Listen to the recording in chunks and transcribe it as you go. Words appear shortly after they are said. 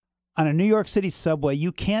On a New York City subway,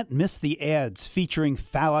 you can't miss the ads featuring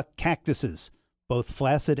phallic cactuses, both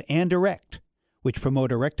flaccid and erect, which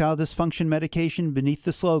promote erectile dysfunction medication beneath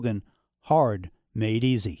the slogan, "Hard Made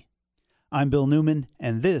Easy." I'm Bill Newman,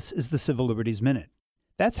 and this is the Civil Liberties Minute.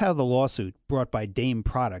 That's how the lawsuit brought by Dame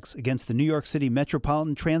Products against the New York City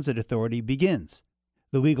Metropolitan Transit Authority begins.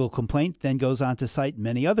 The legal complaint then goes on to cite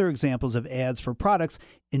many other examples of ads for products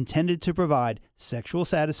intended to provide sexual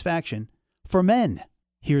satisfaction for men.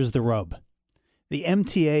 Here's the rub. The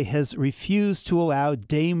MTA has refused to allow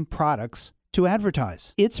Dame Products to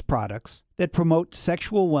advertise its products that promote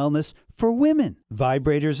sexual wellness for women,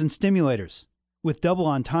 vibrators and stimulators, with double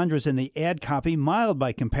entendres in the ad copy mild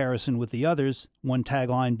by comparison with the others, one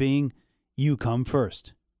tagline being, "You come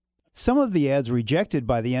first." Some of the ads rejected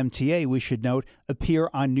by the MTA, we should note,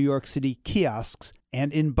 appear on New York City kiosks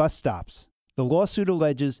and in bus stops. The lawsuit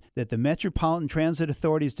alleges that the Metropolitan Transit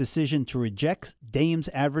Authority's decision to reject Dame's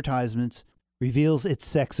advertisements reveals its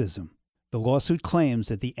sexism. The lawsuit claims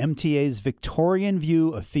that the MTA's Victorian view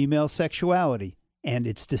of female sexuality and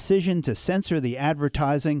its decision to censor the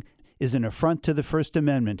advertising is an affront to the First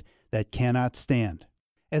Amendment that cannot stand.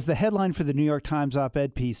 As the headline for the New York Times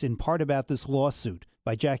op-ed piece in part about this lawsuit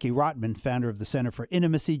by Jackie Rotman, founder of the Center for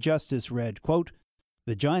Intimacy Justice, read, quote,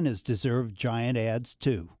 "Vaginas deserve giant ads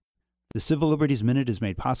too." The Civil Liberties Minute is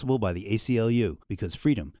made possible by the ACLU because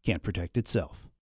freedom can't protect itself.